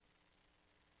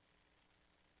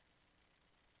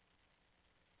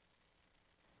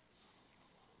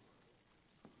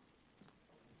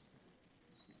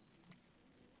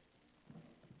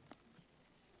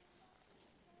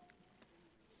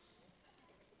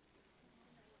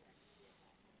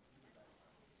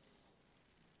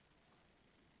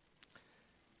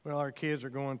Well, our kids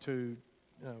are going to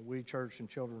We Church and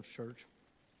Children's Church.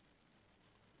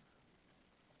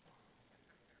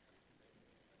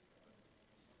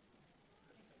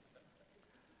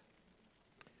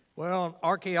 Well, an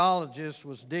archaeologist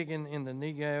was digging in the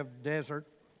Negev desert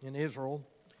in Israel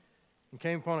and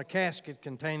came upon a casket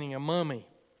containing a mummy.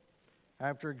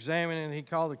 After examining it, he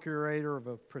called the curator of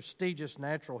a prestigious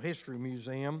natural history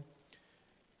museum.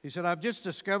 He said, "I've just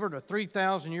discovered a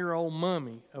 3,000-year-old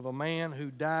mummy of a man who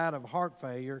died of heart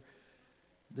failure,"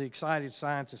 the excited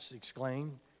scientist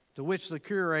exclaimed, to which the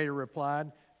curator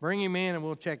replied, "Bring him in and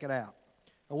we'll check it out."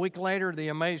 A week later, the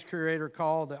amazed curator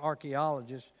called the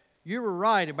archaeologist. "You were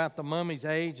right about the mummy's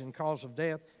age and cause of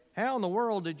death. How in the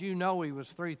world did you know he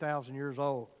was 3,000 years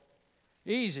old?"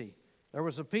 "Easy. There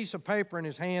was a piece of paper in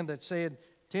his hand that said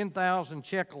 10,000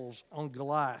 shekels on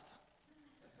Goliath."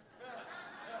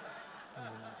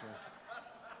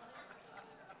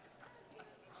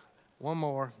 One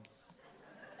more.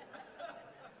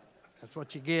 That's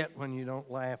what you get when you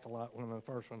don't laugh a lot when the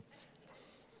first one.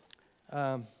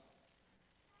 A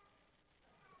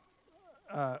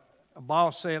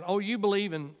boss said, "Oh, you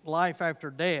believe in life after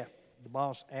death?" The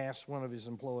boss asked one of his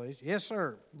employees. "Yes,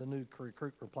 sir," the new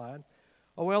recruit replied.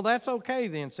 "Oh, well, that's okay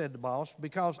then," said the boss,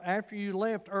 "because after you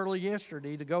left early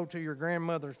yesterday to go to your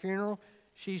grandmother's funeral,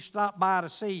 she stopped by to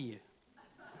see you."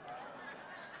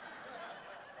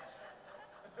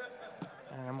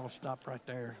 And I'm going to stop right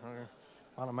there,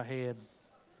 out of my head.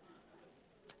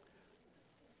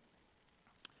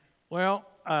 Well,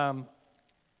 I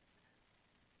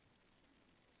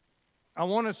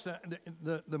want us to,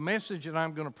 the message that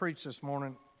I'm going to preach this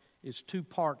morning is two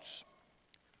parts.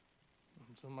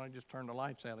 Somebody just turned the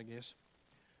lights out, I guess.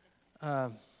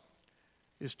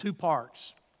 Is two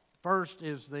parts. First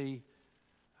is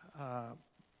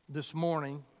this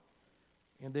morning,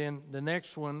 and then the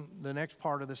next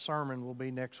part of the sermon will be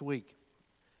next week.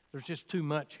 There's just too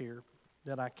much here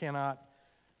that I cannot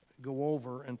go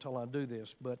over until I do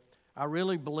this, but I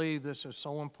really believe this is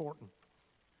so important.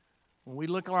 When we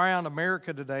look around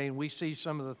America today and we see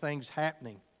some of the things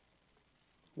happening,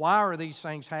 why are these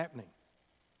things happening?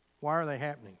 Why are they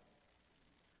happening?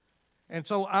 And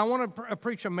so I want to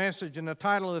preach a message, and the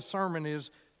title of the sermon is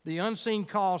 "The Unseen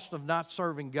Cost of Not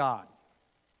Serving God."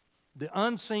 The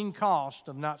unseen cost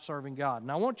of not serving God.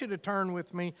 And I want you to turn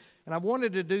with me, and I've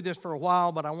wanted to do this for a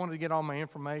while, but I wanted to get all my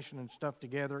information and stuff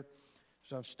together,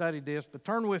 so I've studied this. But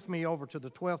turn with me over to the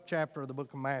 12th chapter of the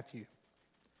book of Matthew.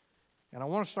 And I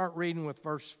want to start reading with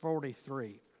verse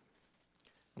 43.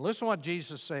 And listen to what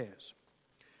Jesus says.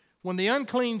 "When the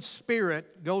unclean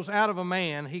spirit goes out of a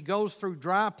man, he goes through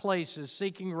dry places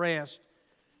seeking rest,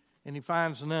 and he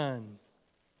finds none.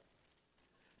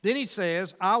 Then he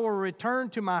says, 'I will return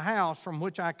to my house from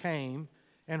which I came.'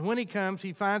 And when he comes,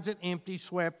 he finds it empty,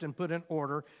 swept, and put in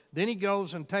order. Then he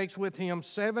goes and takes with him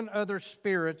 7 other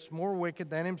spirits more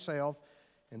wicked than himself,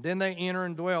 and then they enter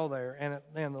and dwell there.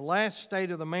 And the last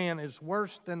state of the man is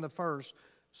worse than the first.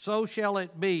 So shall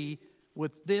it be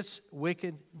with this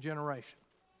wicked generation."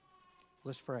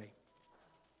 Let's pray.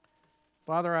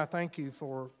 Father, I thank you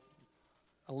for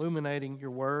illuminating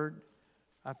your word.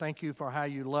 I thank you for how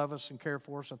you love us and care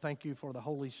for us. I thank you for the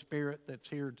Holy Spirit that's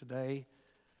here today.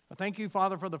 I thank you,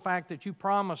 Father, for the fact that you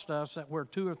promised us that where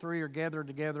 2 or 3 are gathered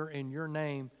together in your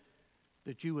name,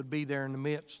 that you would be there in the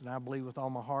midst. And I believe with all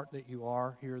my heart that you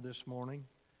are here this morning.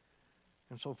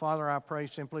 And so, Father, I pray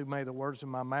simply may the words of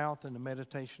my mouth and the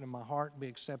meditation of my heart be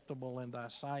acceptable in thy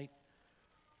sight.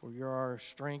 For you're our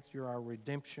strength, you're our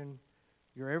redemption,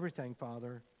 you're everything,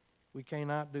 Father. We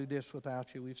cannot do this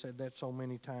without you. We've said that so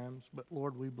many times. But,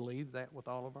 Lord, we believe that with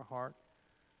all of our heart.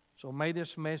 So may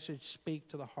this message speak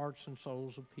to the hearts and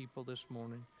souls of people this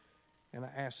morning. And I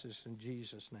ask this in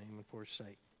Jesus' name and for his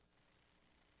sake.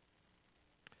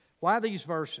 Why these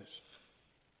verses?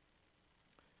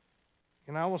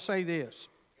 And I will say this,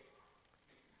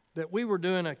 that we were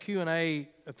doing a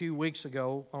Q&A a few weeks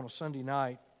ago on a Sunday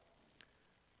night.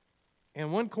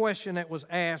 And one question that was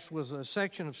asked was this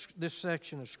section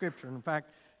of Scripture. In fact,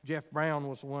 Jeff Brown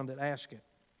was the one that asked it.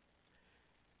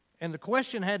 And the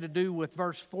question had to do with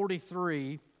verse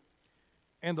 43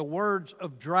 and the words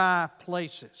of dry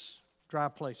places. Dry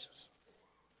places.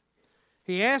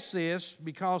 He asked this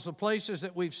because the places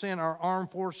that we've sent our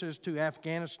armed forces to,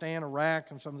 Afghanistan,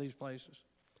 Iraq, and some of these places,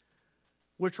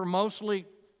 which were mostly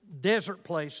desert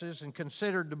places and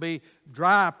considered to be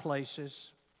dry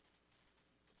places.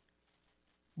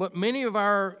 But many of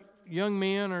our young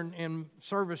men and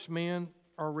servicemen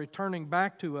are returning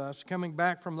back to us, coming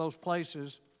back from those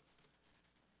places,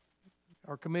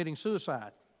 are committing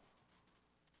suicide.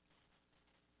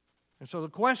 And so the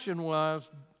question was,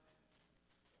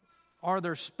 are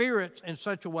their spirits in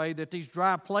such a way that these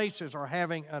dry places are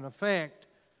having an effect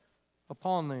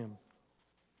upon them?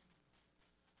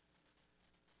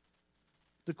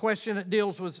 The question that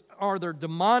deals with, are there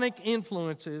demonic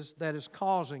influences that is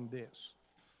causing this?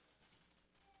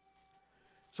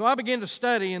 So I began to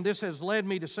study, and this has led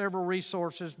me to several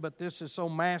resources, but this is so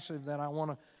massive that I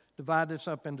want to divide this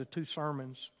up into 2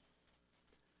 sermons.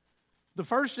 The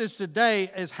first is today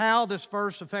is how this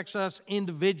verse affects us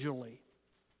individually.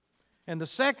 And the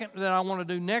second that I want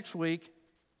to do next week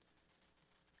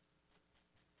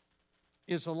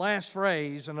is the last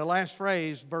phrase, and the last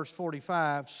phrase, verse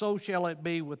 45, so shall it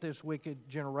be with this wicked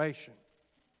generation.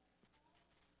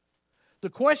 The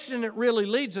question that really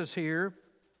leads us here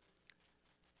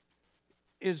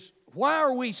is, why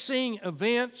are we seeing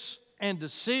events and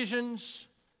decisions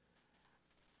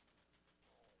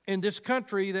in this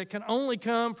country that can only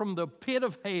come from the pit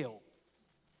of hell?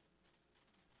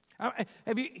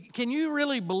 Can you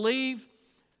really believe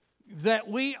that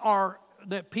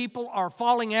people are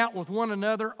falling out with one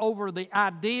another over the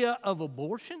idea of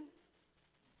abortion?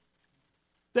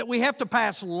 That we have to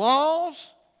pass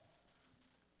laws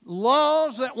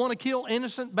that want to kill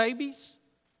innocent babies?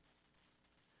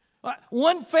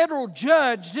 One federal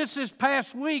judge just this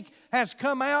past week has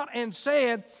come out and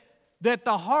said that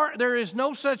there is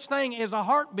no such thing as a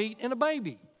heartbeat in a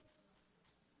baby.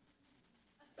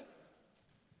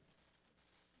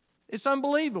 It's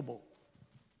unbelievable.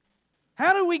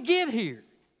 How do we get here?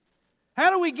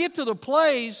 How do we get to the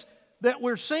place that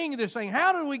we're seeing this thing?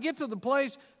 How do we get to the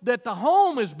place that the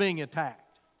home is being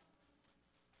attacked?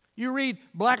 You read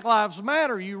Black Lives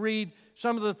Matter. You read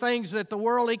some of the things that the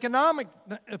World Economic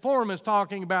Forum is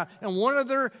talking about. And one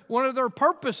of their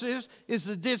purposes is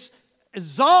the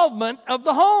dissolvement of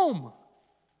the home.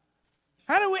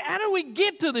 How do we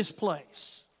get to this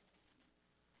place?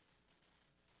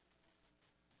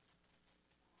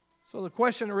 So the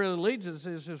question that really leads us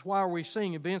is why are we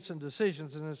seeing events and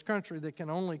decisions in this country that can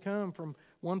only come from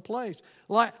one place?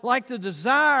 Like the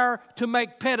desire to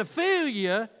make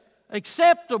pedophilia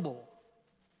acceptable.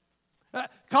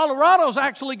 Colorado's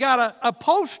actually got a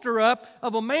poster up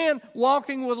of a man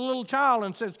walking with a little child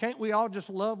and says, can't we all just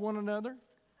love one another?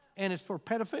 And it's for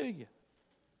pedophilia.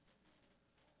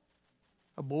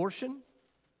 Abortion.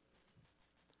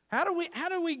 How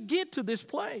do we get to this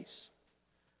place?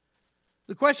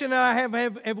 The question that I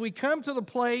have we come to the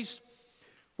place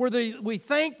where we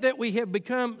think that we have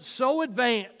become so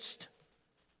advanced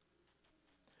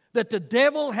that the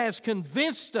devil has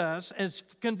convinced us as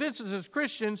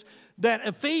Christians that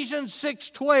Ephesians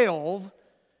 6:12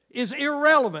 is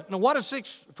irrelevant. Now, what does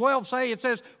 6:12 say? It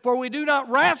says, for we do not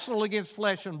wrestle against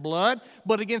flesh and blood,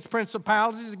 but against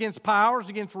principalities, against powers,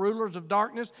 against rulers of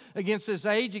darkness, against this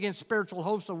age, against spiritual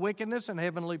hosts of wickedness in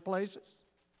heavenly places.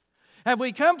 Have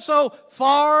we come so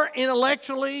far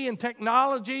intellectually and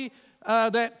technology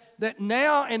that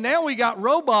now we got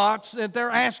robots that they're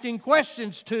asking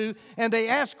questions to, and they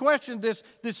ask questions,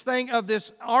 this thing of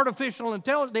this artificial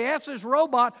intelligence. They ask this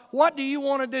robot, what do you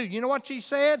want to do? You know what she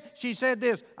said? She said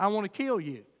this, I want to kill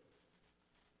you.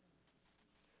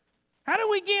 How do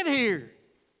we get here?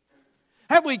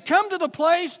 Have we come to the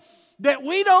place that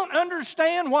we don't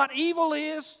understand what evil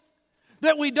is?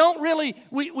 That we don't really,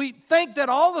 we think that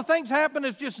all the things happen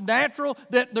is just natural,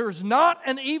 that there's not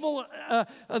an evil,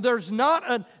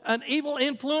 an evil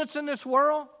influence in this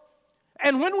world.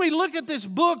 And when we look at this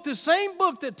book, the same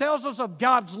book that tells us of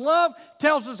God's love,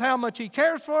 tells us how much He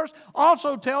cares for us,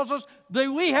 also tells us that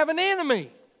we have an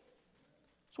enemy.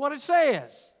 That's what it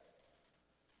says.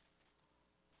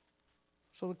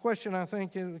 So the question, I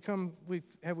think,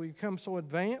 have we become so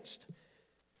advanced?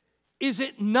 Is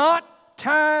it not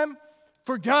time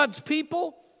for God's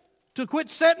people to quit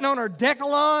sitting on our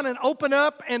decalon and open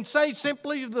up and say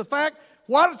simply the fact,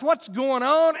 what's going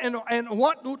on and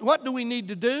what do we need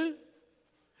to do?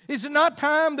 Is it not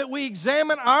time that we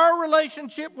examine our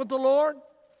relationship with the Lord?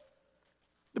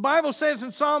 The Bible says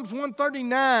in Psalms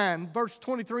 139, verse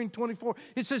 23 and 24,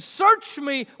 it says, search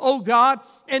me, O God,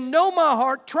 and know my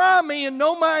heart. Try me and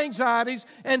know my anxieties,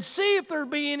 and see if there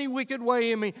be any wicked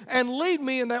way in me, and lead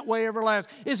me in that way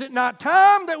everlasting. Is it not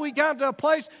time that we got to a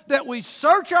place that we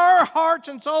search our hearts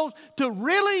and souls to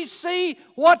really see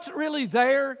what's really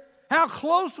there? How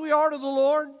close we are to the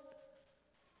Lord?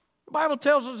 The Bible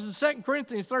tells us in 2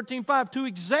 Corinthians 13:5 to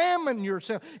examine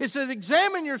yourself. It says,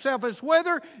 examine yourself as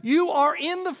whether you are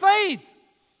in the faith.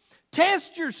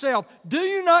 Test yourself. Do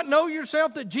you not know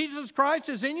yourself that Jesus Christ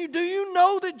is in you? Do you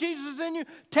know that Jesus is in you?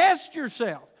 Test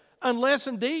yourself, unless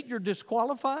indeed you're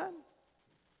disqualified.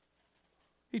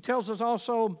 He tells us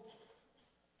also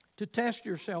to test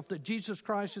yourself that Jesus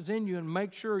Christ is in you and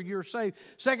make sure you're saved.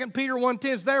 2 Peter 1:10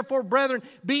 says, therefore, brethren,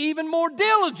 be even more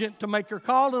diligent to make your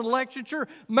call and election sure.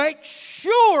 Make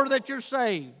sure that you're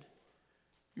saved.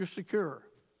 You're secure.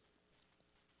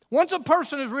 Once a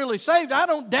person is really saved, I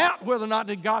don't doubt whether or not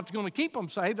that God's going to keep them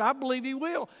saved. I believe He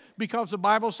will, because the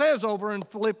Bible says over in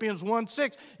Philippians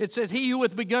 1:6, it says, He who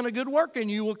hath begun a good work in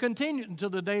you will continue until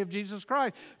the day of Jesus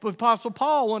Christ. But Apostle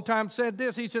Paul one time said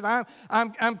this. He said,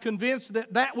 I'm convinced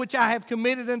that which I have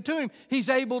committed unto Him, He's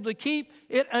able to keep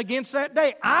it against that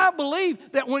day. I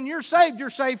believe that when you're saved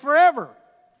forever.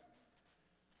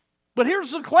 But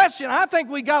here's the question. I think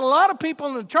we got a lot of people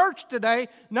in the church today,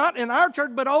 not in our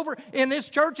church, but over in this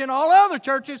church and all other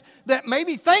churches, that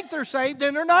maybe think they're saved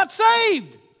and they're not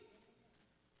saved.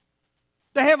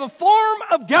 They have a form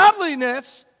of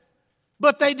godliness,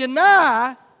 but they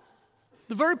deny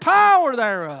the very power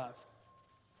thereof.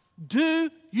 Do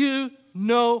you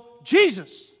know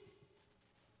Jesus?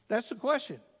 That's the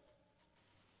question.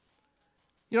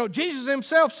 You know, Jesus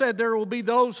Himself said there will be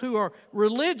those who are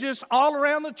religious all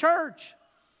around the church.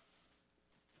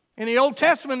 In the Old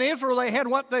Testament, in Israel, they had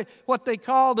what they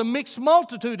call the mixed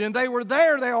multitude, and they were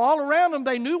there. They were all around them.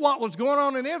 They knew what was going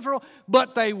on in Israel,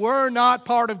 but they were not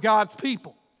part of God's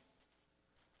people.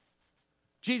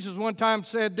 Jesus one time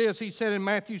said this. He said in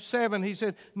Matthew 7, He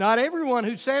said, not everyone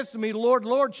who says to me, Lord,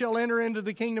 Lord, shall enter into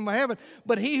the kingdom of heaven,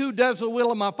 but he who does the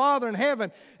will of my Father in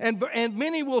heaven. And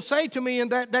many will say to me in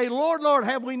that day, Lord, Lord,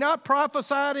 have we not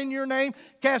prophesied in your name,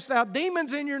 cast out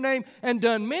demons in your name, and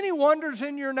done many wonders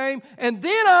in your name? And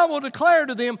then I will declare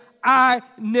to them, I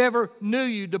never knew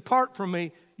you. Depart from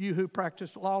me, you who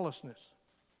practice lawlessness.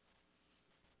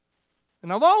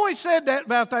 And I've always said that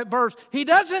about that verse. He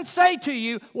doesn't say to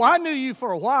you, well, I knew you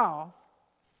for a while.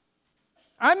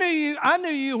 I knew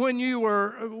you when you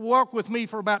walked with me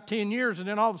for about 10 years, and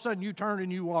then all of a sudden you turned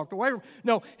and you walked away.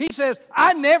 No, He says,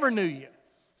 I never knew you.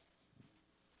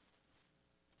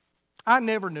 I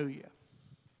never knew you.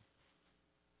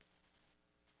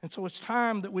 And so it's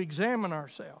time that we examine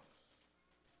ourselves.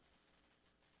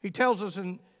 He tells us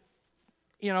in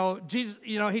Jesus,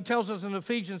 He tells us in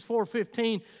Ephesians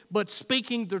 4:15, but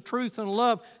speaking the truth in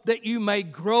love, that you may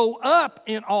grow up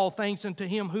in all things into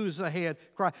Him who is the head,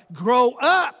 Christ. Grow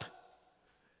up.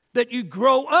 That you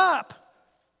grow up.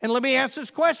 And let me ask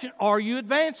this question. Are you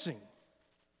advancing?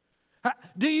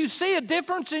 Do you see a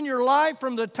difference in your life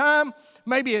from the time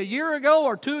maybe a year ago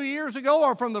or 2 years ago,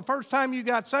 or from the first time you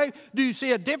got saved? Do you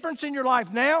see a difference in your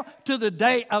life now to the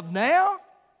day of now?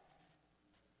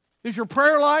 Is your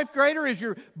prayer life greater? Is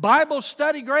your Bible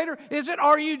study greater?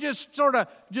 Are you just sort of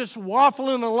just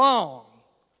waffling along?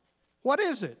 What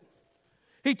is it?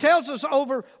 He tells us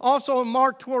over also in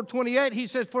Mark 4:28, He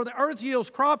says, for the earth yields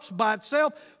crops by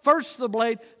itself, first the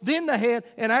blade, then the head,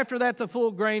 and after that the full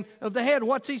grain of the head.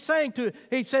 What's He saying to it?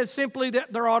 He says simply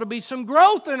that there ought to be some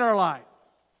growth in our life.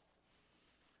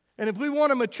 And if we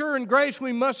want to mature in grace,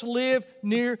 we must live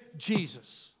near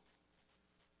Jesus.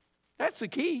 That's the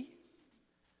key.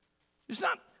 It's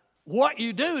not what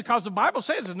you do, because the Bible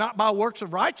says it's not by works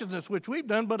of righteousness which we've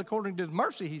done, but according to His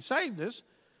mercy He saved us.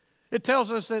 It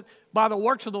tells us that by the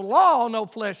works of the law no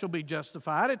flesh will be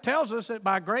justified. It tells us that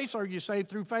by grace are you saved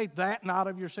through faith, that not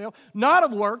of yourself, not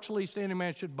of works, lest any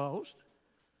man should boast.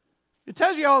 It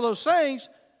tells you all those things,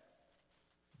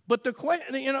 but the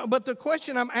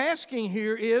question I'm asking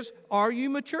here is, are you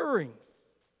maturing?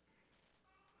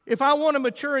 If I want to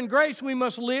mature in grace, we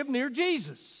must live near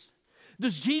Jesus.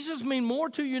 Does Jesus mean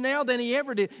more to you now than He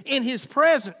ever did? In His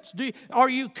presence. Are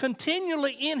you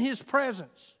continually in His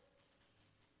presence?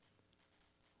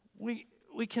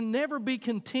 We can never be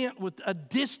content with a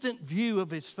distant view of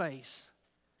His face.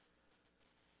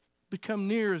 Become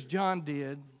near as John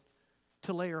did,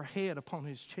 to lay our head upon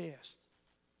His chest.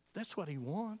 That's what He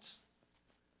wants.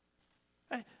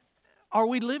 Are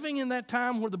we living in that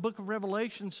time where the book of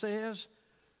Revelation says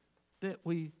that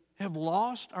we have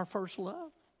lost our first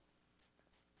love?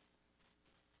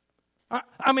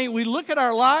 I mean, we look at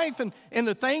our life and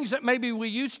the things that maybe we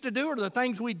used to do, or the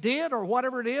things we did, or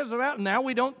whatever it is about, and now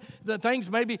we don't, the things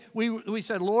maybe we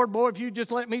said, Lord, boy, if you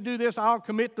just let me do this, I'll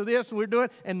commit to this, and we're doing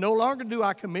it, and no longer do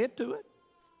I commit to it.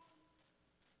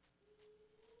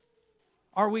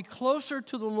 Are we closer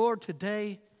to the Lord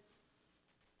today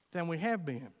than we have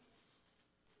been?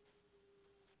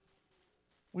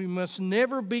 We must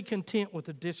never be content with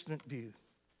a distant view.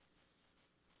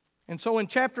 And so in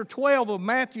chapter 12 of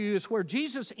Matthew is where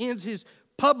Jesus ends His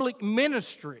public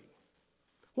ministry.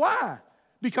 Why?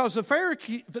 Because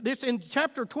this in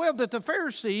chapter 12 that the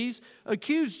Pharisees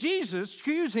accuse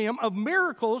Him of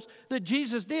miracles that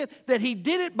Jesus did, that He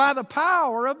did it by the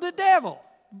power of the devil,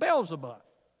 Beelzebub.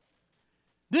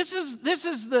 This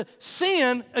is the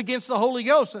sin against the Holy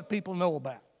Ghost that people know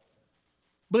about.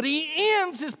 But he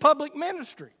ends his public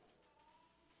ministry.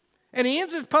 And he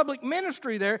ends his public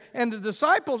ministry there, and the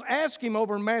disciples ask him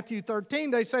over in Matthew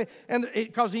 13, they say,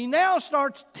 because he now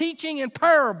starts teaching in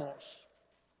parables.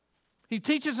 He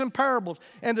teaches in parables.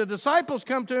 And the disciples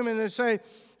come to him and they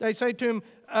say to him,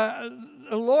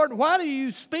 Lord, why do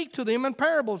you speak to them in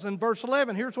parables? In verse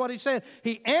 11, here's what he said.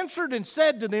 He answered and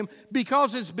said to them,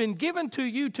 because it's been given to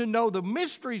you to know the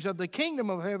mysteries of the kingdom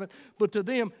of heaven, but to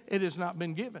them it has not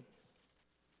been given.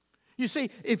 You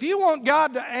see, if you want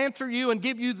God to answer you and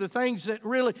give you the things that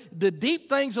really, the deep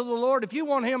things of the Lord, if you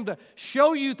want Him to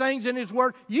show you things in His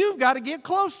Word, you've got to get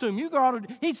close to Him.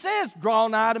 He says, draw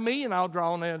nigh to me and I'll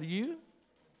draw nigh to you.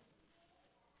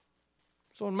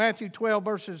 So in Matthew 12,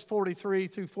 verses 43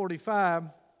 through 45,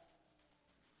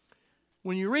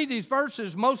 when you read these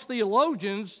verses, most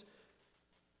theologians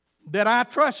that I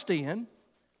trust in,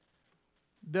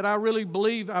 that I really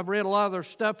believe, I've read a lot of their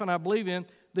stuff and I believe in,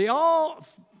 they all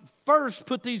first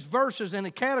put these verses in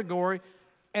a category,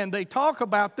 and they talk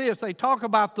about this. They talk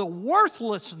about the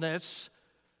worthlessness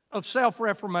of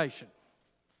self-reformation.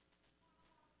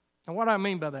 And what do I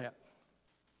mean by that?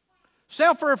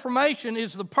 Self-reformation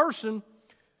is the person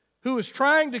who is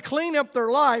trying to clean up their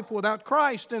life without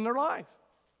Christ in their life.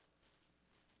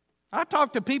 I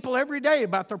talk to people every day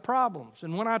about their problems.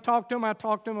 And when I talk to them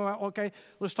about, okay,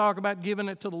 let's talk about giving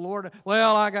it to the Lord.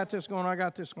 Well, I got this going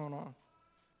on.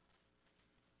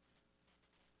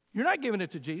 You're not giving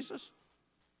it to Jesus.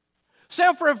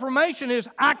 Self-reformation is,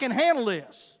 I can handle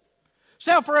this.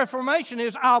 Self-reformation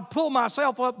is, I'll pull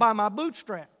myself up by my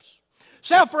bootstraps.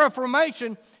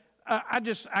 Self-reformation,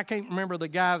 I can't remember the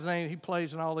guy's name. He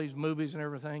plays in all these movies and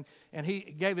everything. And he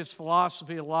gave his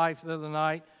philosophy of life the other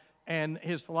night. And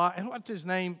what's his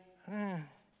name?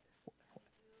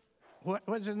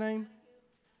 What's his name?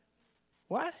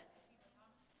 What?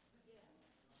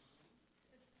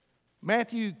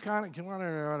 Matthew,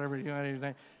 whatever his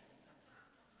name.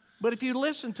 But if you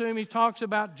listen to him, he talks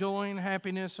about joy and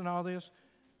happiness and all this.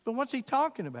 But what's he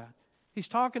talking about? He's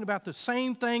talking about the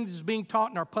same things as being taught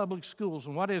in our public schools.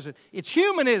 And what is it? It's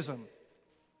humanism.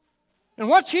 And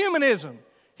what's humanism?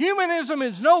 Humanism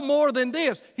is no more than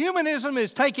this. Humanism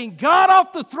is taking God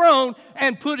off the throne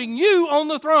and putting you on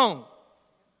the throne.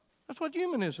 That's what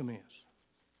humanism is.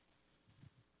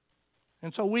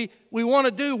 And so we want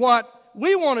to do what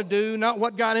we want to do, not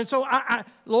what God. And so,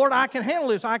 Lord, I can handle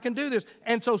this. I can do this.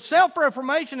 And so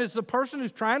self-reformation is the person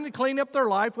who's trying to clean up their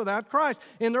life without Christ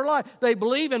in their life. They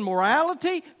believe in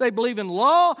morality. They believe in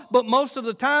law. But most of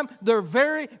the time, they're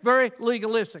very, very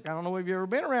legalistic. I don't know if you've ever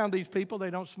been around these people. They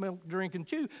don't smoke, drink, and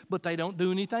chew, but they don't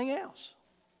do anything else.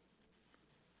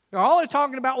 They're always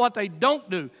talking about what they don't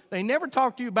do. They never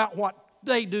talk to you about what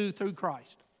they do through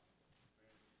Christ.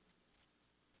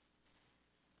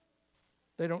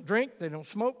 They don't drink, they don't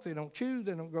smoke, they don't chew,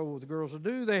 they don't go with the girls that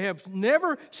do. They have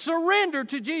never surrendered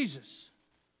to Jesus.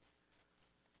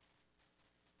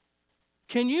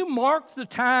 Can you mark the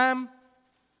time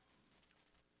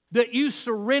that you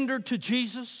surrendered to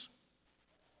Jesus?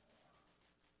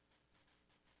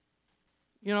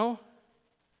 You know,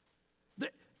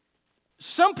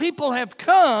 some people have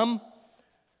come,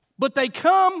 but they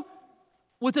come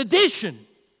with addition.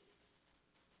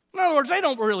 In other words, they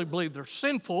don't really believe they're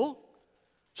sinful.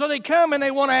 So they come and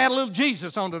they want to add a little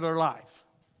Jesus onto their life.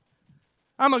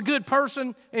 I'm a good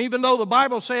person, even though the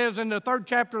Bible says in the 3rd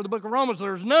chapter of the book of Romans,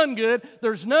 there's none good,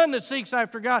 there's none that seeks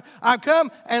after God. I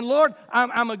come and Lord,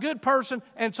 I'm a good person,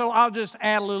 and so I'll just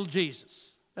add a little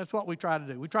Jesus. That's what we try to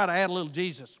do. We try to add a little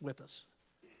Jesus with us.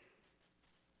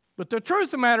 But the truth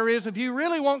of the matter is, if you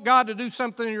really want God to do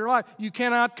something in your life, you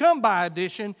cannot come by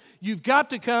addition. You've got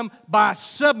to come by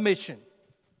submission.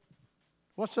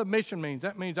 What submission means?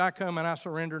 That means I come and I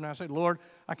surrender and I say, Lord,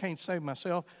 I can't save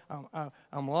myself.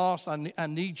 I'm lost. I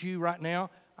need you right now.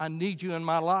 I need you in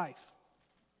my life.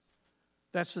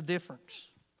 That's the difference.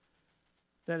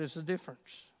 That is the difference.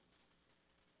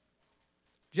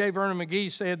 J. Vernon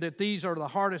McGee said that these are the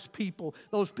hardest people,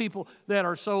 those people that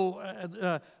are so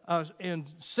in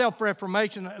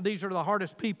self-reformation, these are the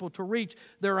hardest people to reach.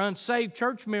 They're unsaved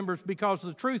church members because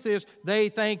the truth is they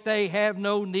think they have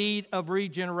no need of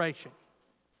regeneration.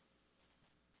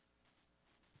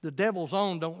 The devil's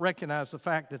own don't recognize the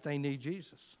fact that they need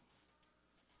Jesus.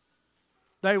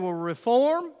 They will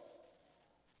reform,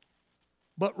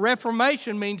 but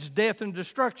reformation means death and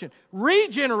destruction.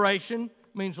 Regeneration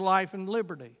means life and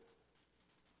liberty.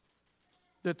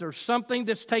 That there's something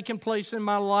that's taken place in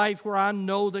my life where I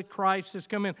know that Christ has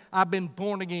come in. I've been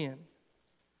born again.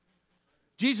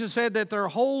 Jesus said that their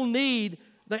whole need,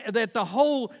 that the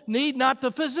whole need not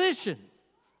the physician.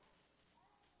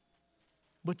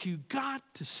 But you got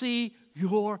to see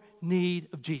your need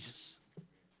of Jesus.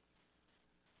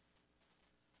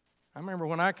 I remember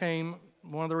when I came,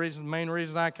 one of the main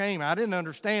reasons I came, I didn't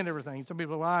understand everything. Some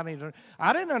people, I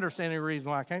didn't understand any reason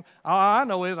why I came. All I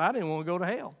know is I didn't want to go to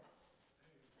hell.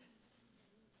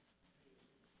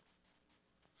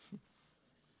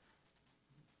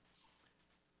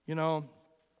 You know,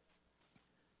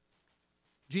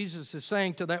 Jesus is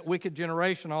saying to that wicked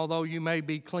generation, although you may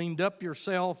be cleaned up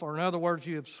yourself, or in other words,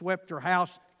 you have swept your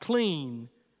house clean,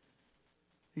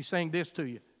 He's saying this to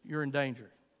you: you're in danger.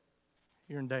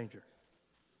 You're in danger.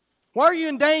 Why are you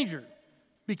in danger?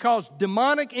 Because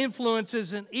demonic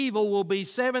influences and evil will be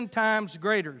 7 times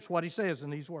greater, is what He says in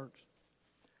these words.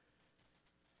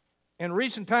 In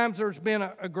recent times, there's been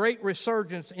a great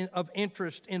resurgence of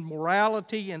interest in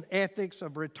morality and ethics,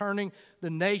 of returning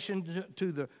the nation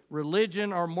to the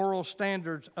religion or moral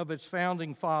standards of its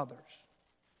founding fathers.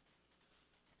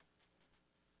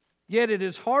 Yet it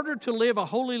is harder to live a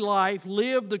holy life,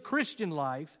 live the Christian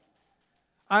life,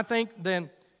 I think, than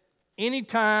any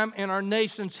time in our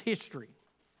nation's history.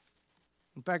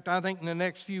 In fact, I think in the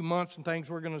next few months and things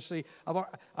we're going to see.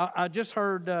 I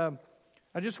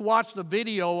just watched a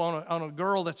video on a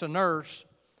girl that's a nurse,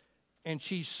 and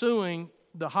she's suing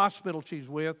the hospital she's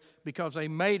with because they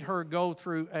made her go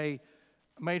to a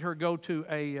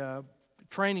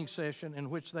training session in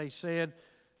which they said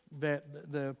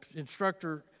that the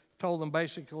instructor told them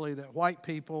basically that white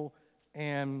people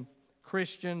and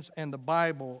Christians and the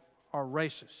Bible are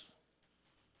racist.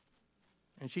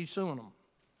 And she's suing them.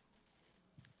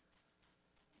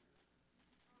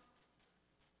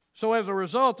 So as a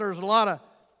result, there's a lot of,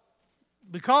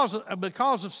 because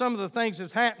of some of the things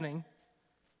that's happening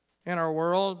in our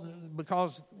world,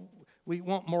 because we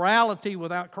want morality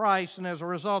without Christ, and as a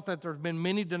result that there's been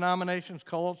many denominations,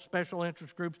 cults, special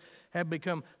interest groups have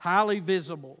become highly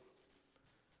visible.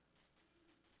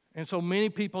 And so many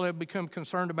people have become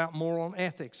concerned about moral and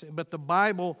ethics. But the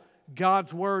Bible,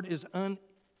 God's Word, is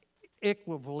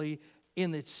unequivocally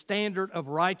in its standard of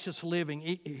righteous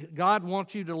living. God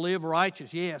wants you to live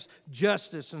righteous, yes,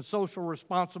 justice and social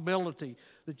responsibility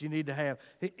that you need to have.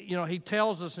 He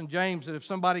tells us in James that if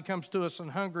somebody comes to us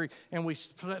and hungry and we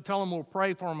tell them we'll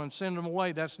pray for them and send them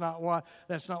away, that's not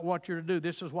what you're to do.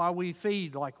 This is why we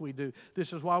feed like we do.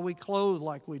 This is why we clothe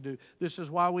like we do. This is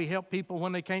why we help people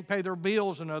when they can't pay their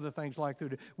bills and other things like they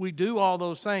do. We do all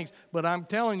those things, but I'm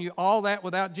telling you, all that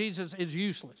without Jesus is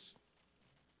useless.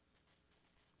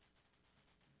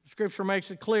 Scripture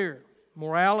makes it clear.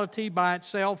 Morality by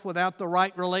itself without the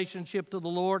right relationship to the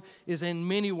Lord is in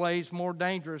many ways more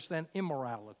dangerous than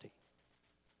immorality.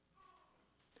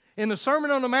 In the Sermon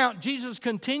on the Mount, Jesus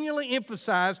continually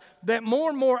emphasized that more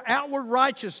and more outward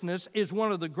righteousness is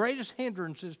one of the greatest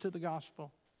hindrances to the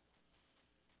gospel.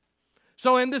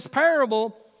 So in this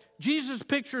parable, Jesus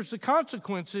pictures the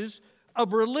consequences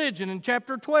of religion. In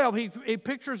chapter 12, he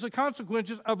pictures the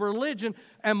consequences of religion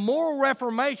and moral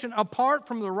reformation apart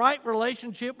from the right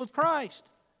relationship with Christ.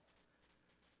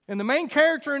 And the main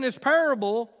character in this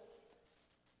parable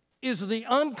is the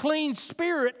unclean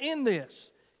spirit in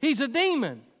this. He's a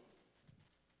demon.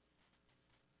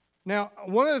 Now,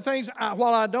 one of the things,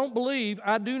 while I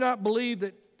do not believe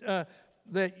that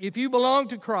if you belong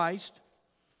to Christ,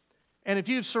 and if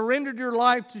you've surrendered your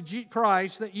life to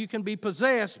Christ, that you can be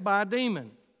possessed by a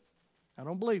demon. I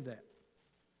don't believe that.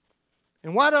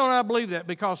 And why don't I believe that?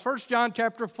 Because 1 John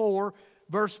chapter 4,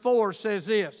 verse 4 says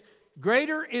this: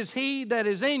 greater is He that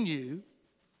is in you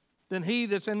than he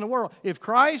that's in the world. If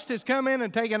Christ has come in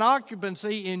and taken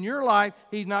occupancy in your life,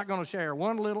 He's not going to share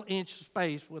one little inch of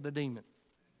space with a demon.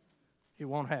 It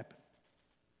won't happen.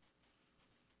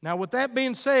 Now, with that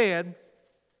being said,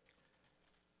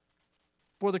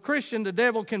 for the Christian, the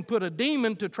devil can put a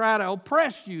demon to try to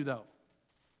oppress you, though.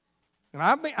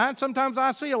 And sometimes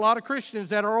I see a lot of Christians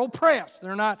that are oppressed.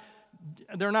 They're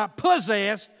not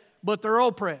possessed, but they're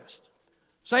oppressed.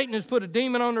 Satan has put a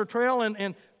demon on their trail,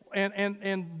 and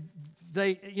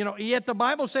they, yet the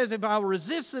Bible says if I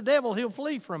resist the devil, he'll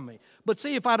flee from me. But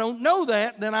see, if I don't know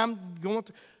that, then I'm going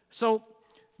to. So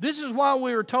this is why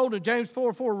we were told in James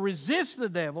 4:4, resist the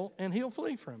devil, and he'll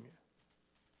flee from you.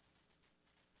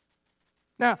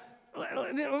 Now,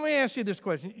 let me ask you this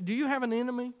question. Do you have an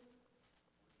enemy?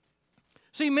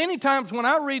 See, many times when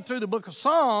I read through the book of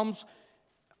Psalms,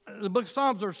 there's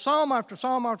psalm after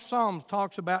psalm after psalm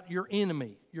talks about your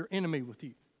enemy with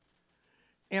you.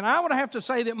 And I would have to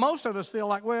say that most of us feel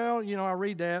like, well, I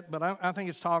read that, but I think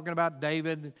it's talking about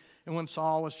David and when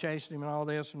Saul was chasing him and all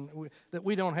this, and that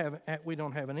we don't have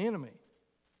an enemy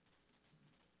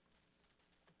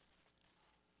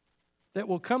that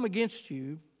will come against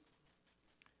you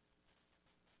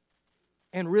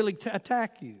and really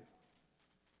attack you.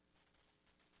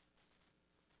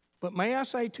 But may I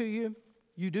say to you,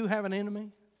 you do have an enemy.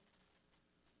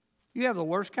 You have the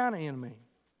worst kind of enemy.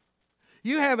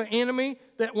 You have an enemy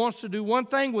that wants to do one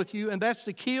thing with you, and that's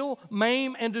to kill,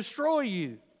 maim, and destroy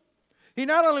you. He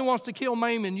not only wants to kill,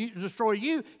 maim, and destroy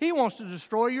you, he wants to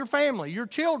destroy your family, your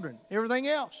children, everything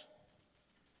else.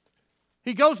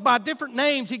 He goes by different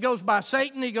names. He goes by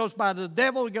Satan. He goes by the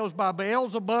devil. He goes by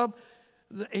Beelzebub.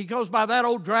 He goes by that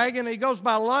old dragon. He goes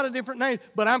by a lot of different names.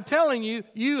 But I'm telling you,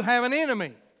 you have an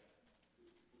enemy.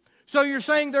 So you're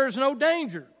saying there's no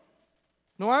danger.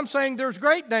 No, I'm saying there's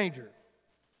great danger.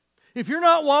 If you're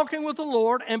not walking with the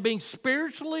Lord and being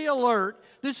spiritually alert,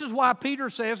 this is why Peter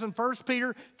says in 1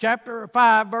 Peter chapter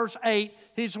 5, verse 8,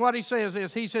 what he says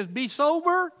is, he says, be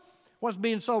sober. What's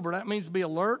being sober? That means be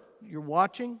alert. You're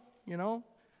watching, you know.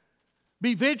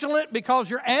 Be vigilant, because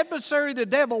your adversary, the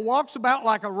devil, walks about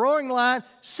like a roaring lion,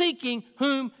 seeking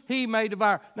whom he may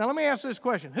devour. Now let me ask this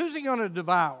question. Who's he going to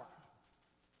devour?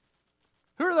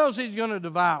 Who are those he's going to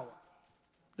devour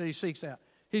that he seeks out?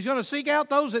 He's going to seek out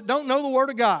those that don't know the Word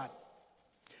of God.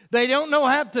 They don't know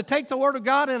how to take the Word of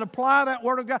God and apply that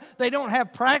Word of God. They don't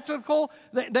have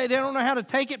they don't know how to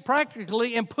take it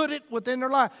practically and put it within their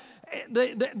life.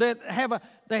 They have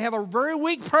a very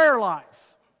weak prayer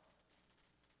life.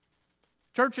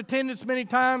 Church attendance many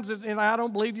times, and I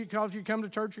don't believe you because you come to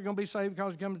church, you're going to be saved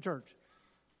because you come to church.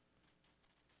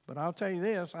 But I'll tell you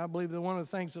this, I believe that one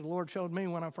of the things that the Lord showed me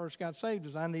when I first got saved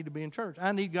is I need to be in church.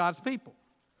 I need God's people.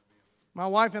 My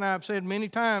wife and I have said many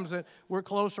times that we're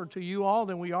closer to you all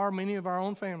than we are many of our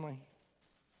own family.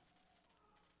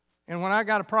 And when I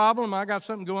got a problem, I got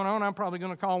something going on, I'm probably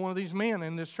going to call one of these men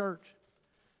in this church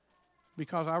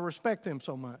because I respect them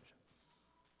so much.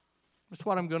 That's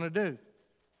what I'm going to do.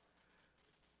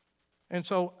 And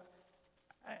so,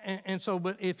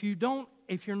 but if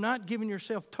you're not giving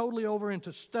yourself totally over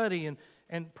into study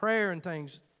and prayer and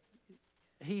things,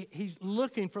 he's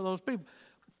looking for those people.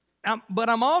 But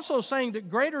I'm also saying that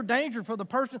greater danger for the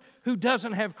person who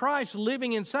doesn't have Christ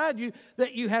living inside you,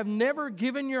 that you have never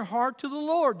given your heart to the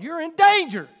Lord. You're in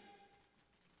danger.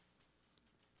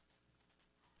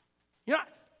 You know,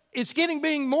 it's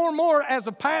being more and more as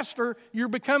a pastor, you're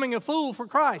becoming a fool for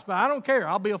Christ. But I don't care.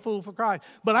 I'll be a fool for Christ.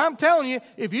 But I'm telling you,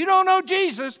 if you don't know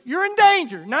Jesus, you're in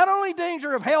danger. Not only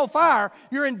danger of hellfire,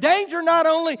 you're in danger not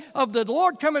only of the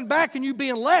Lord coming back and you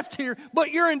being left here,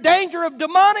 but you're in danger of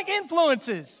demonic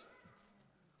influences.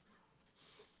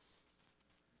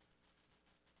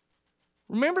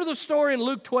 Remember the story in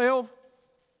Luke 12?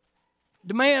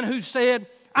 The man who said,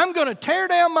 I'm going to tear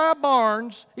down my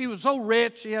barns. He was so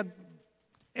rich, he had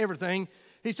everything.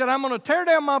 He said, I'm going to tear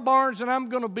down my barns and I'm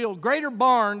going to build greater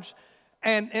barns.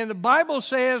 And the Bible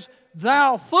says,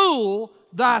 thou fool,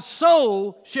 thy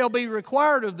soul shall be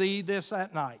required of thee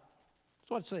that night. That's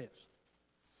what it says.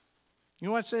 You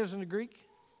know what it says in the Greek?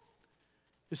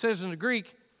 It says in the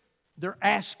Greek, they're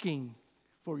asking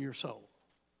for your soul.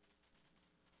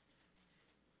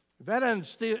 If that doesn't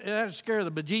scare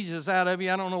the bejesus out of you,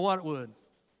 I don't know what it would.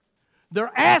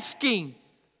 They're asking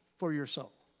for your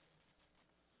soul.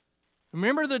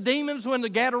 Remember the demons when the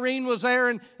Gadarene was there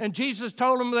and Jesus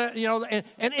told them that, you know, and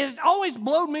it always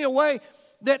blew me away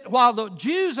that while the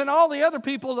Jews and all the other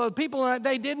people, the people in that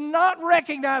day did not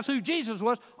recognize who Jesus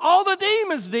was, all the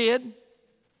demons did.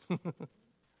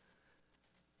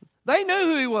 They knew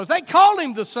who he was. They called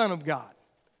him the Son of God.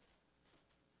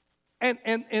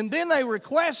 And then they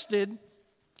requested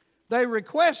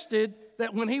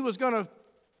that when he was going to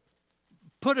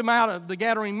put him out of the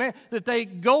Gadarene man, that they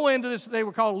go into this, they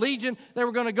were called Legion, they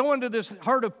were going to go into this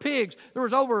herd of pigs. There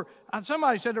was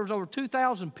somebody said there was over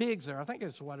 2,000 pigs there. I think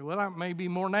that's what it was. Maybe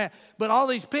more than that. But all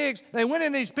these pigs, they went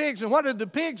in these pigs, and what did the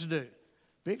pigs do?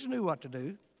 Pigs knew what to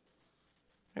do.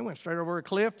 They went straight over a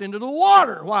cliff into the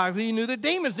water. Why? He knew the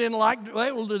demons didn't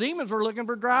the demons were looking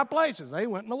for dry places. They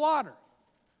went in the water.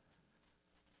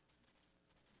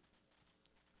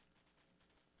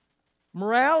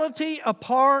 Morality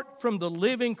apart from the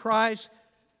living Christ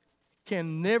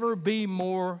can never be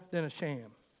more than a sham.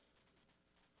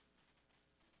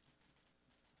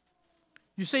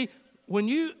 You see, when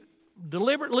you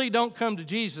deliberately don't come to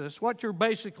Jesus, what you're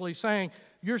basically saying,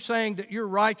 you're saying that your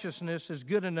righteousness is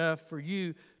good enough for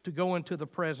you to go into the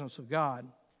presence of God,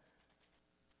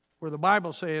 where the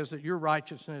Bible says that your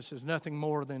righteousness is nothing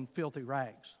more than filthy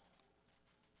rags.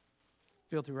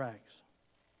 Filthy rags.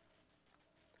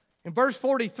 In verse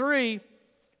 43,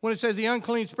 when it says the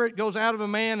unclean spirit goes out of a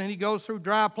man and he goes through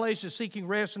dry places seeking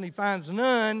rest and he finds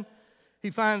none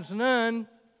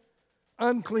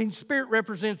unclean spirit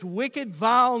represents wicked,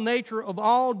 vile nature of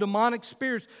all demonic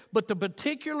spirits, but the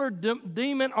particular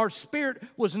demon or spirit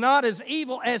was not as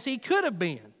evil as he could have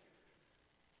been.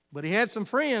 But he had some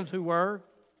friends who were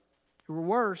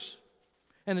worse.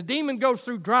 And the demon goes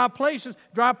through dry places.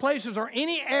 Dry places are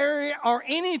any area or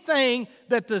anything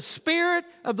that the Spirit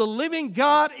of the living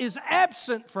God is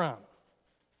absent from.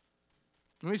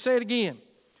 Let me say it again.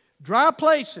 Dry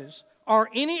places are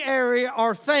any area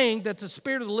or thing that the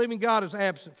Spirit of the living God is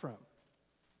absent from.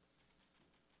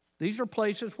 These are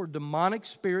places where demonic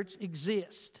spirits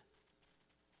exist.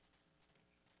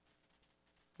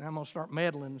 Now I'm going to start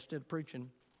meddling instead of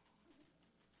preaching.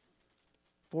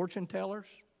 Fortune tellers,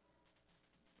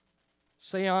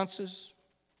 seances,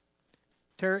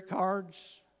 tarot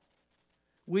cards,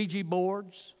 Ouija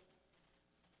boards,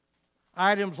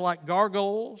 items like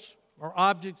gargoyles or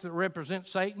objects that represent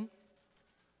Satan.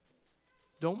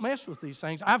 Don't mess with these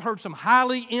things. I've heard some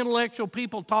highly intellectual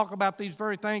people talk about these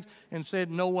very things and said,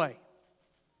 no way.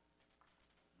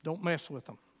 Don't mess with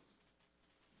them.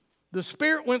 The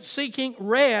spirit went seeking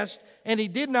rest, and he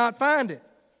did not find it.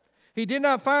 He did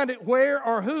not find it where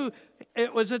or who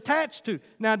it was attached to.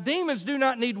 Now, demons do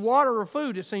not need water or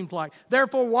food, it seems like.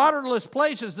 Therefore, waterless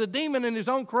places, the demon in his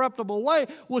own corruptible way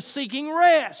was seeking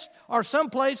rest or some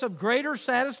place of greater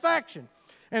satisfaction.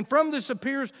 And from this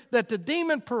appears that the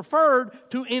demon preferred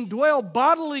to indwell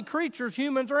bodily creatures,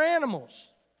 humans or animals.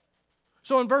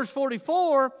 So in verse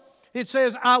 44, it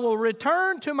says, I will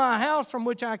return to my house from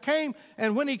which I came,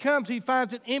 and when he comes, he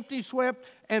finds it empty, swept,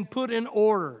 and put in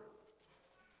order.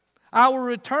 I will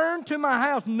return to my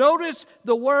house. Notice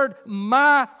the word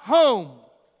my home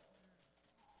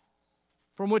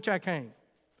from which I came.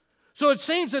 So it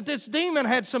seems that this demon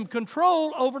had some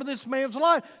control over this man's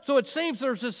life. So it seems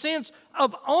there's a sense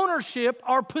of ownership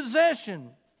or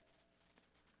possession.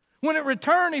 When it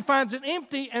returned, he finds it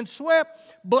empty and swept,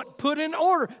 but put in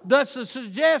order. Thus it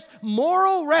suggests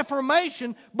moral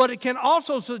reformation, but it can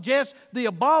also suggest the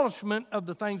abolishment of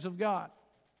the things of God.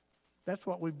 That's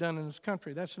what we've done in this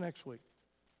country. That's next week.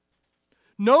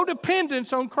 No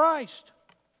dependence on Christ.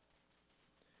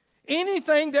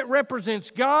 Anything that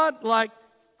represents God, like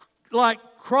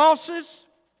crosses,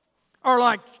 or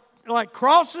like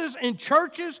crosses in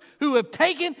churches who have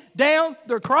taken down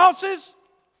their crosses,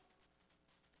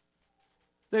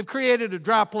 they've created a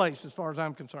dry place as far as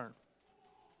I'm concerned.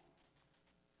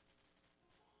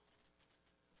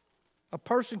 A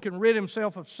person can rid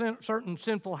himself of certain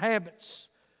sinful habits,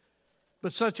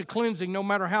 but such a cleansing, no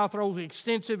matter how thoroughly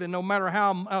extensive and no matter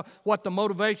how what the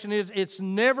motivation is, it's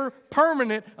never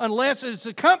permanent unless it's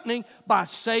accompanied by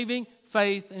saving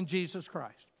faith in Jesus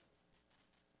Christ.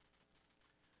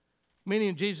 Many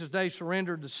in Jesus' day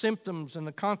surrendered the symptoms and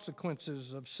the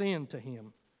consequences of sin to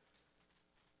Him.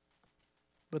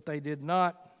 But they did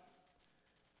not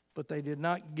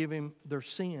give Him their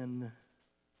sin.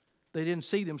 They didn't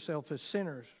see themselves as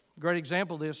sinners. A great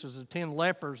example of this is the 10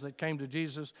 lepers that came to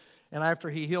Jesus, and after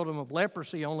He healed them of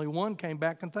leprosy, only one came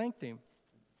back and thanked Him.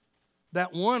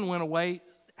 That one went away,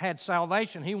 had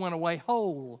salvation. He went away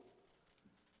whole.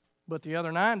 But the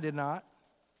other 9 did not.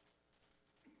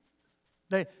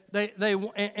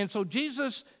 And so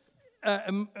Jesus,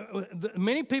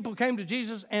 many people came to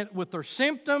Jesus and with their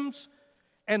symptoms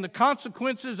and the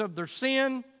consequences of their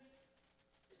sin,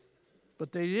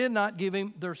 but they did not give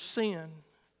Him their sin.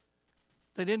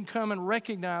 They didn't come and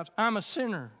recognize, I'm a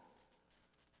sinner.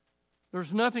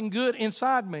 There's nothing good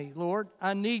inside me, Lord.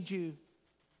 I need You.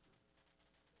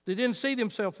 They didn't see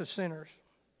themselves as sinners.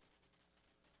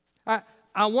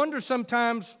 I wonder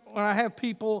sometimes when I have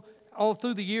people, all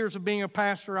through the years of being a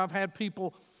pastor, I've had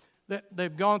people that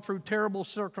they've gone through terrible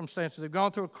circumstances. They've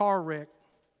gone through a car wreck,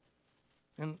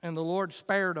 and the Lord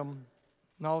spared them,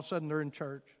 and all of a sudden they're in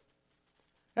church.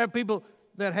 I have people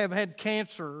that have had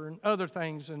cancer and other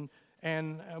things, and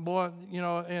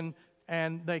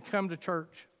they come to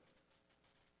church.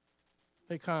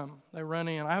 They come, they run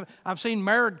in. I've seen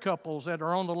married couples that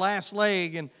are on the last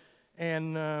leg, they're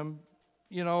on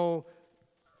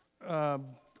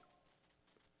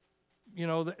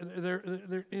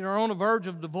the verge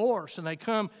of divorce, and they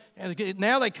come, and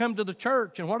now they come to the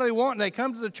church, and what do they want? They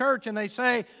come to the church and they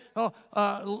say, we're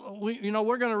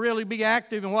going to really be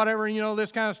active and whatever,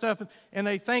 this kind of stuff, and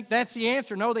they think that's the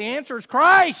answer. No, the answer is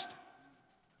Christ.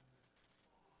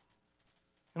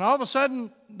 And all of a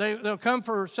sudden, they'll come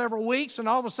for several weeks, and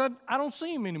all of a sudden, I don't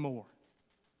see Him anymore.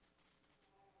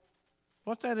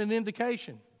 What's that an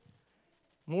indication?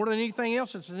 More than anything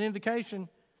else, it's an indication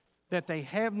that they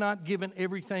have not given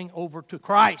everything over to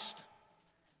Christ.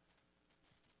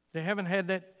 They haven't had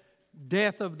that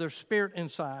death of their spirit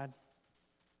inside.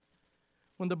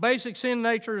 When the basic sin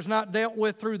nature is not dealt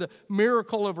with through the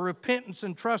miracle of repentance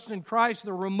and trust in Christ,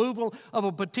 the removal of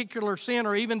a particular sin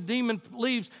or even demon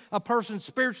leaves a person's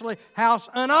spiritually house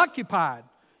unoccupied,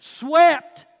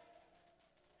 swept,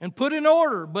 and put in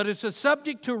order. But it's a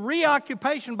subject to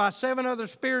reoccupation by 7 other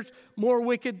spirits more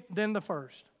wicked than the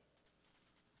first.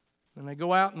 And they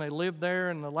go out and they live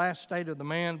there, and the last state of the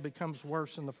man becomes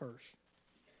worse than the first.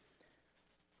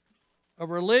 A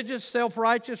religious,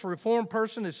 self-righteous, reformed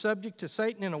person is subject to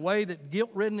Satan in a way that a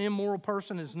guilt-ridden, immoral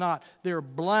person is not. They're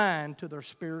blind to their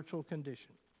spiritual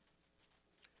condition.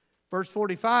 Verse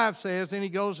 45 says, Then he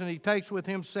goes and he takes with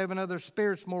him 7 other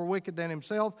spirits more wicked than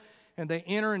himself, and they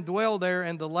enter and dwell there,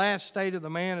 and the last state of the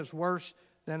man is worse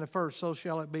than the first. So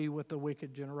shall it be with the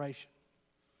wicked generation.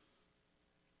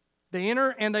 They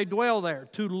enter and they dwell there.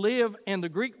 To live, and the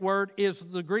Greek word is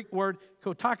the Greek word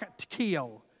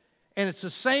kotakio. And it's the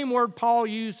same word Paul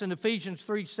used in Ephesians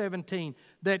 3:17,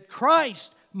 that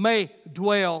Christ may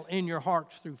dwell in your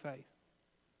hearts through faith.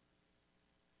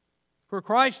 Where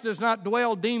Christ does not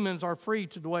dwell, demons are free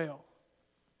to dwell.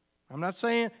 I'm not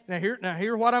saying, now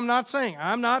hear what I'm not saying.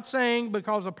 I'm not saying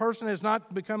because a person has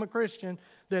not become a Christian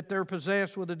that they're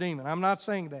possessed with a demon. I'm not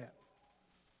saying that.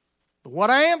 But what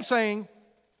I am saying,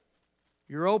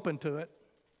 you're open to it.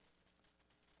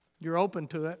 You're open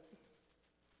to it.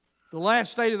 The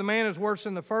last state of the man is worse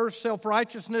than the first.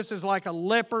 Self-righteousness is like a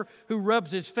leper who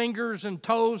rubs his fingers and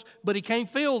toes, but he can't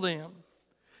feel them.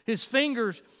 His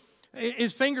fingers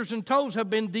and toes have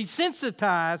been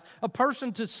desensitized, a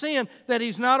person to sin that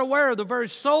he's not aware of, the very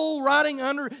soul rotting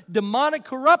under demonic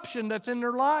corruption that's in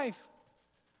their life.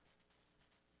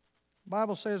 The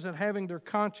Bible says that having their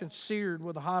conscience seared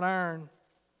with a hot iron,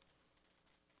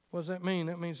 what does that mean?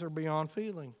 That means they're beyond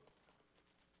feeling.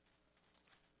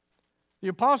 The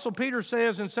Apostle Peter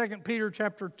says in 2 Peter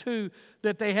chapter 2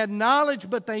 that they had knowledge,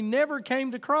 but they never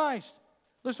came to Christ.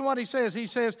 Listen to what he says. He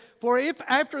says, For if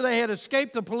after they had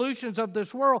escaped the pollutions of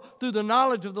this world through the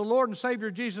knowledge of the Lord and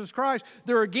Savior Jesus Christ,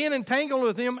 they're again entangled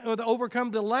with him to overcome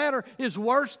the latter is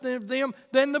worse than them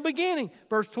than the beginning.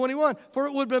 Verse 21, For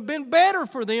it would have been better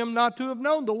for them not to have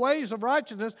known the ways of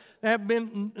righteousness,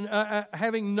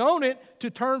 having known it, to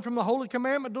turn from the holy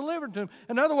commandment delivered to them.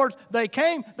 In other words, they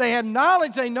came, they had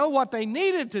knowledge, they know what they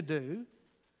needed to do,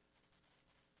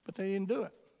 but they didn't do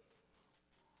it.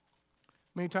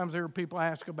 Many times there are people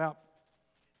ask about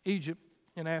Egypt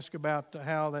and ask about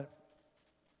how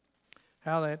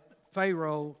that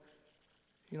Pharaoh,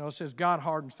 it says God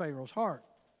hardened Pharaoh's heart.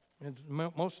 And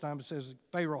most of the time it says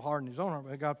Pharaoh hardened his own heart,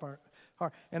 but God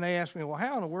heart. And they ask me, well,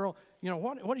 how in the world,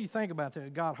 what do you think about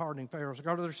that, God hardening Pharaoh's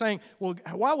heart? They're saying, well,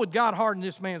 why would God harden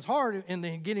this man's heart and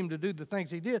then get him to do the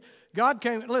things he did? God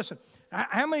came, listen,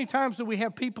 how many times do we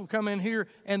have people come in here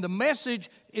and the message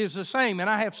is the same? And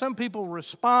I have some people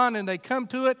respond and they come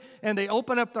to it and they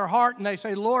open up their heart and they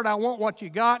say, Lord, I want what you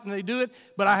got, and they do it.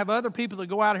 But I have other people that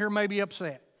go out here maybe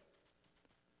upset.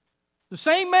 The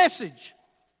same message.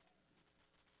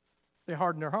 They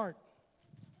hardened their heart.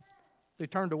 They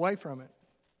turned away from it.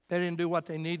 They didn't do what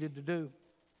they needed to do.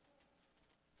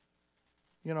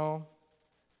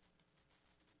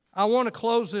 I want to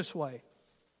close this way.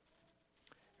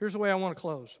 Here's the way I want to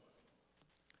close.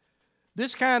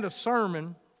 This kind of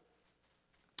sermon,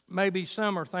 maybe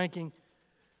some are thinking,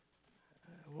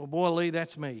 well, boy, Lee,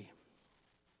 that's me.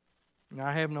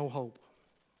 I have no hope.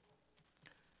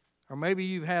 Or maybe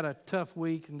you've had a tough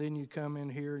week and then you come in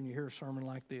here and you hear a sermon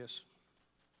like this.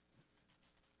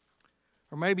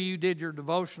 Or maybe you did your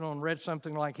devotional and read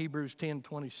something like Hebrews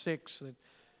 10:26 that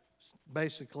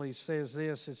basically says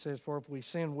this. It says, For if we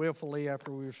sin willfully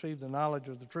after we receive the knowledge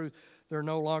of the truth, there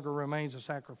no longer remains a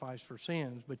sacrifice for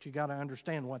sins. But you got to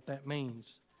understand what that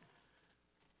means.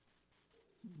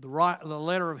 The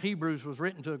letter of Hebrews was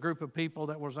written to a group of people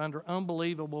that was under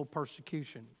unbelievable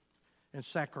persecution and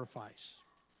sacrifice.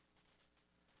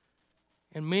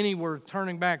 And many were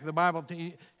turning back. The Bible,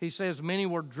 he says, many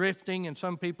were drifting, and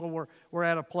some people were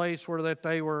at a place where that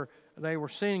they were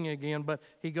sinning again. But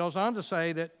he goes on to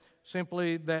say that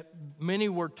simply that many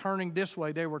were turning this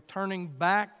way. They were turning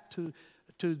back to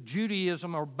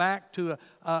Judaism or back to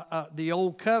the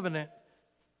old covenant.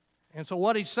 And so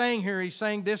what he's saying here, he's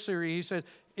saying this here. He said,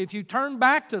 if you turn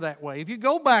back to that way, if you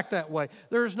go back that way,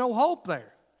 there is no hope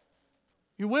there.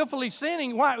 You're willfully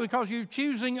sinning. Why? Because you're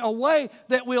choosing a way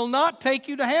that will not take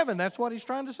you to heaven. That's what he's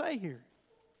trying to say here.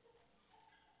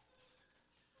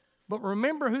 But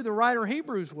remember who the writer of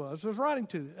Hebrews was writing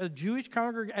to. A Jewish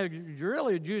congregation,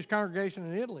 really a Jewish congregation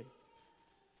in Italy.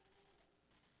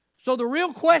 So the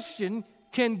real question,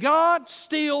 can God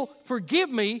still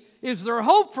forgive me? Is there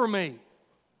hope for me?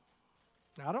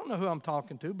 Now, I don't know who I'm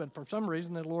talking to, but for some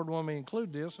reason the Lord wanted me to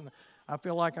include this, and I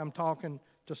feel like I'm talking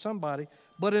to somebody.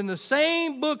 But in the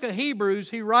same book of Hebrews,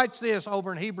 he writes this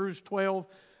over in Hebrews 12,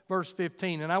 verse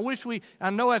 15. And I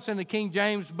know that's in the King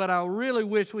James, but I really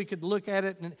wish we could look at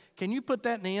it. And can you put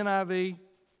that in the NIV?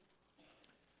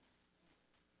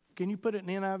 Can you put it in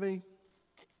the NIV?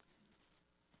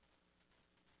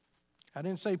 I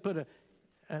didn't say put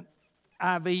an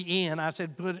IV in. I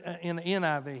said put it in the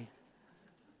NIV.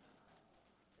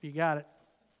 You got it.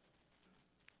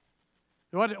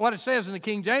 What it says in the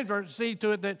King James Version, see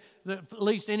to it that at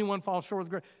least anyone falls short of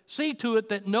the grace. See to it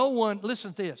that no one,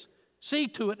 listen to this. See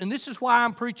to it, and this is why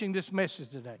I'm preaching this message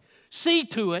today. See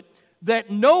to it that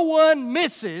no one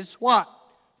misses what?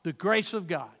 The grace of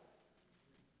God.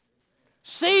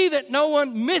 See that no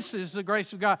one misses the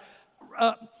grace of God.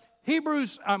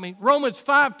 Romans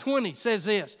 5:20 says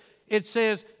this. It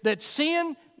says that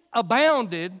sin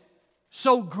abounded,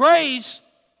 so grace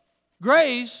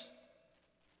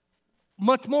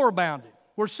much more abounded.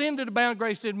 Where sin did abound,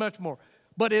 grace did much more.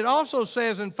 But it also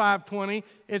says in 5:20,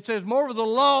 it says, moreover, the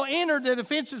law entered that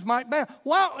offenses might abound.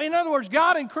 Well, in other words,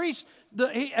 God increased,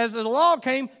 as the law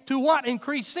came, to what?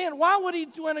 Increase sin. Why would he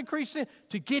want to increase sin?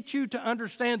 To get you to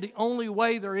understand the only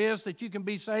way there is that you can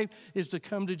be saved is to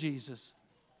come to Jesus.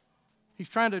 He's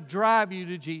trying to drive you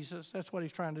to Jesus. That's what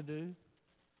he's trying to do.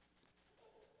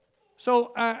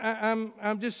 So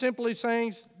I'm just simply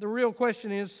saying the real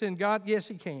question is, can God? Yes,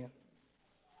 he can.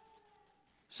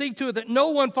 See to it that no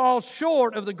one falls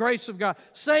short of the grace of God.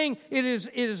 Saying it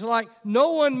is like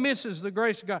no one misses the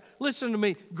grace of God. Listen to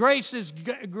me. Grace is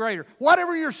greater.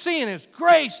 Whatever your sin is,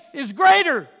 grace is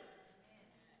greater.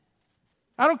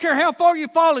 I don't care how far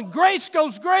you've fallen. Grace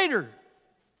goes greater.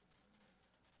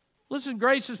 Listen,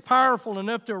 grace is powerful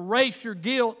enough to erase your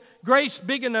guilt. Grace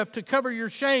big enough to cover your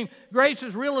shame. Grace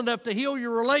is real enough to heal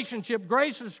your relationship.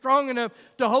 Grace is strong enough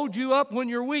to hold you up when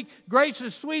you're weak. Grace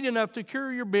is sweet enough to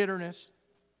cure your bitterness.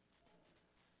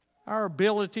 Our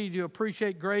ability to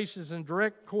appreciate grace is in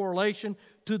direct correlation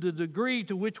to the degree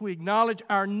to which we acknowledge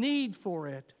our need for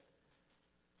it.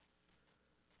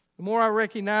 The more I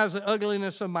recognize the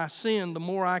ugliness of my sin, the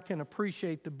more I can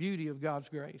appreciate the beauty of God's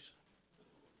grace.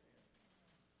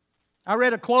 I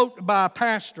read a quote by a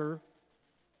pastor,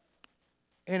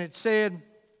 and it said,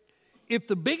 if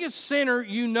the biggest sinner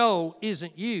you know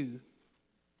isn't you,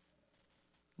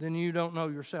 then you don't know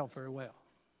yourself very well.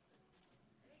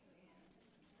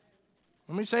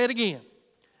 Let me say it again.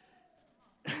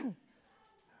 I'll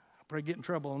probably get in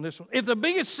trouble on this one. If the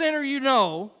biggest sinner you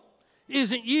know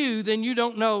isn't you, then you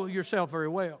don't know yourself very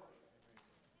well.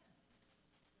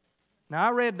 Now,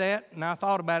 I read that, and I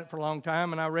thought about it for a long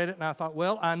time, and I read it, and I thought,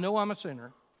 well, I know I'm a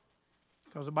sinner,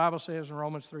 because the Bible says in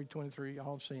Romans 3:23,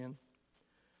 all have sinned.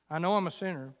 I know I'm a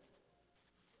sinner,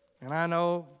 and I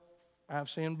know I've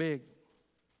sinned big.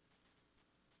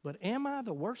 But am I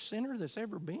the worst sinner that's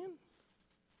ever been?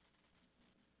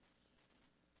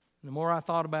 And the more I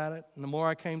thought about it, and the more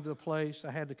I came to a place,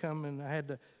 I had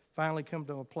to finally come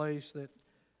to a place that,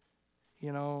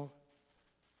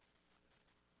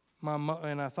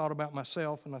 and I thought about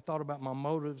myself, and I thought about my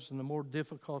motives, and the more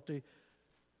difficulty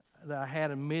that I had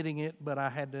admitting it, but I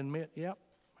had to admit, yep,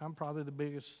 I'm probably the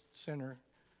biggest sinner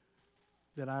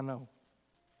that I know.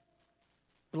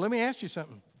 But let me ask you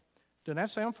something. Doesn't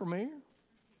that sound familiar?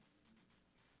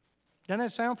 Doesn't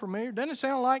that sound familiar? Doesn't it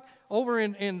sound like over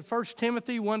in 1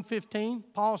 Timothy 1:15,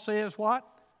 Paul says what?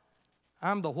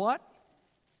 I'm the what?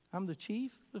 I'm the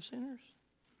chief of sinners.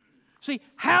 See,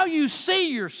 how you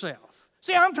see yourself.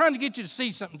 See, I'm trying to get you to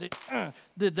see something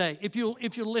today, if you'll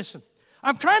listen.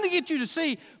 I'm trying to get you to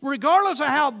see, regardless of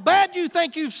how bad you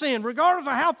think you've sinned, regardless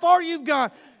of how far you've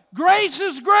gone, grace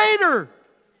is greater.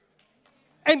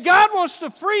 And God wants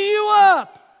to free you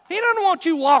up. He doesn't want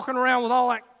you walking around with all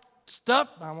that stuff.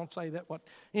 I won't say that. But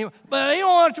He don't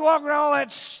want you walking around with all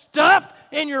that stuff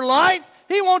in your life.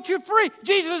 He wants you free.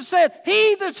 Jesus said,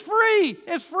 he that's free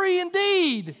is free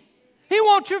indeed. He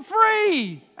wants you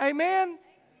free. Amen.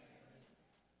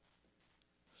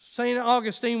 St.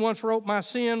 Augustine once wrote, my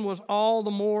sin was all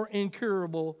the more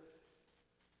incurable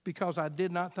because I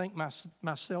did not think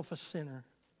myself a sinner.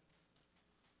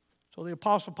 So the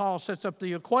Apostle Paul sets up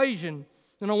the equation.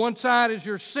 And on one side is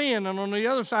your sin, and on the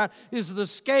other side is the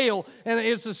scale. And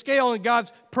it's the scale and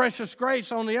God's precious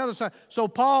grace on the other side. So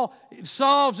Paul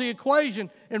solves the equation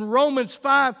in Romans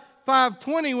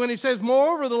 5:20 when he says,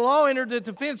 moreover, the law entered that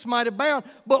the offense might abound.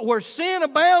 But where sin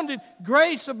abounded,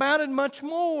 grace abounded much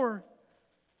more.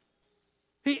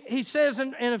 He says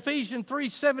in Ephesians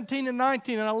 3:17 and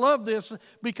 19, and I love this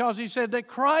because he said that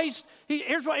Christ,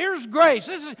 here's grace.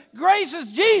 Grace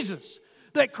is Jesus.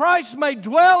 That Christ may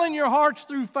dwell in your hearts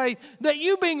through faith, that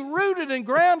you being rooted and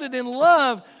grounded in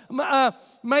love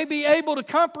may be able to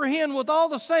comprehend with all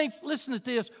the saints, listen to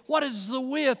this, what is the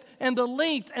width and the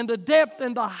length and the depth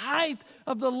and the height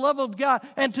of the love of God,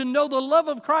 and to know the love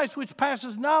of Christ which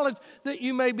passes knowledge, that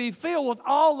you may be filled with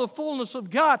all the fullness of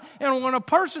God. And when a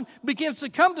person begins to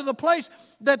come to the place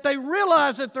that they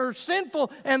realize that they're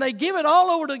sinful and they give it all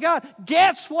over to God,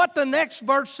 guess what the next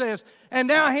verse says? And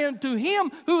now to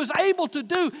him who is able to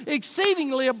do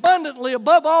exceedingly abundantly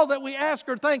above all that we ask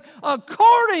or think,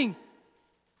 according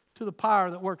to the power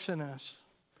that works in us.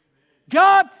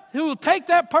 God, who will take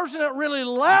that person and really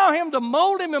allow him to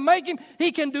mold him and make him,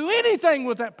 he can do anything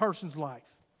with that person's life.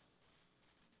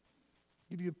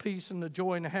 Give you peace and the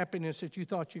joy and the happiness that you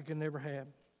thought you could never have.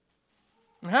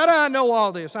 How do I know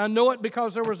all this? I know it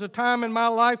because there was a time in my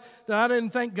life that I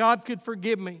didn't think God could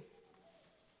forgive me.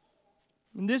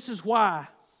 And this is why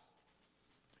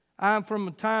I'm from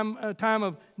a time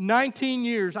of 19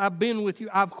 years I've been with you.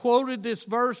 I've quoted this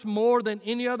verse more than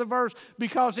any other verse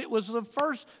because it was the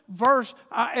first verse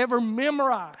I ever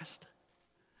memorized.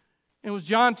 It was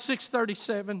John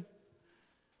 6:37.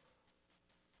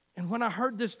 And when I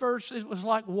heard this verse, it was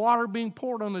like water being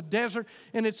poured on the desert.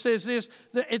 And it says this,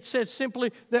 that it says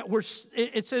simply that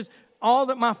it says, all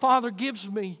that my Father gives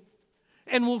me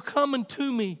and will come unto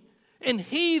me. And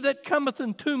he that cometh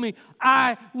unto me,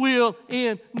 I will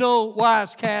in no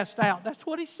wise cast out. That's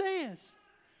what he says.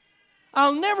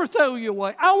 I'll never throw you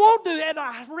away. I won't do that.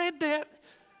 I read that.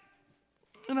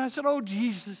 And I said, oh,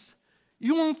 Jesus,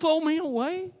 you won't throw me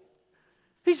away?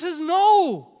 He says,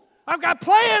 no. I've got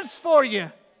plans for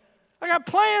you. I got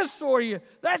plans for you.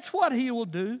 That's what he will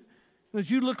do. As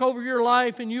you look over your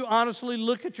life and you honestly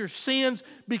look at your sins,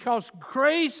 because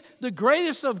grace, the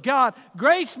greatest of God,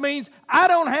 grace means I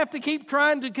don't have to keep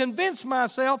trying to convince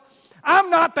myself I'm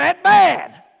not that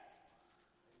bad.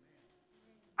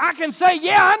 I can say,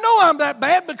 yeah, I know I'm that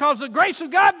bad because the grace of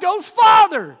God goes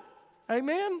farther.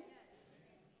 Amen?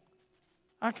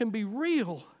 I can be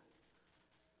real.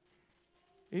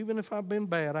 Even if I've been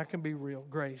bad, I can be real.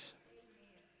 Grace.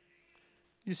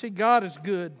 You see, God is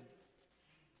good.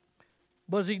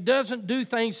 But he doesn't do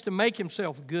things to make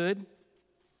himself good.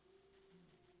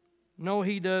 No,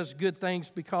 he does good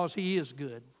things because he is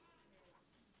good.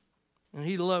 And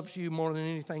he loves you more than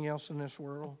anything else in this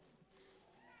world.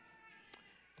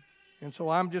 And so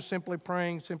I'm just simply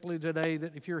praying today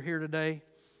that if you're here today,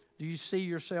 do you see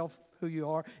yourself who you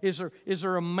are? Is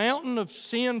there a mountain of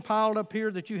sin piled up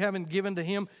here that you haven't given to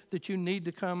him that you need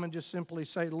to come and just simply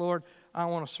say, Lord, I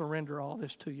want to surrender all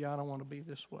this to you. I don't want to be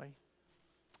this way.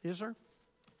 Is there?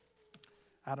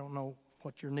 I don't know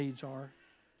what your needs are,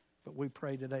 but we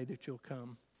pray today that you'll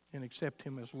come and accept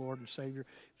him as Lord and Savior.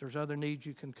 If there's other needs,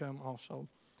 you can come also.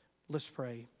 Let's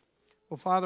pray. Well, Father,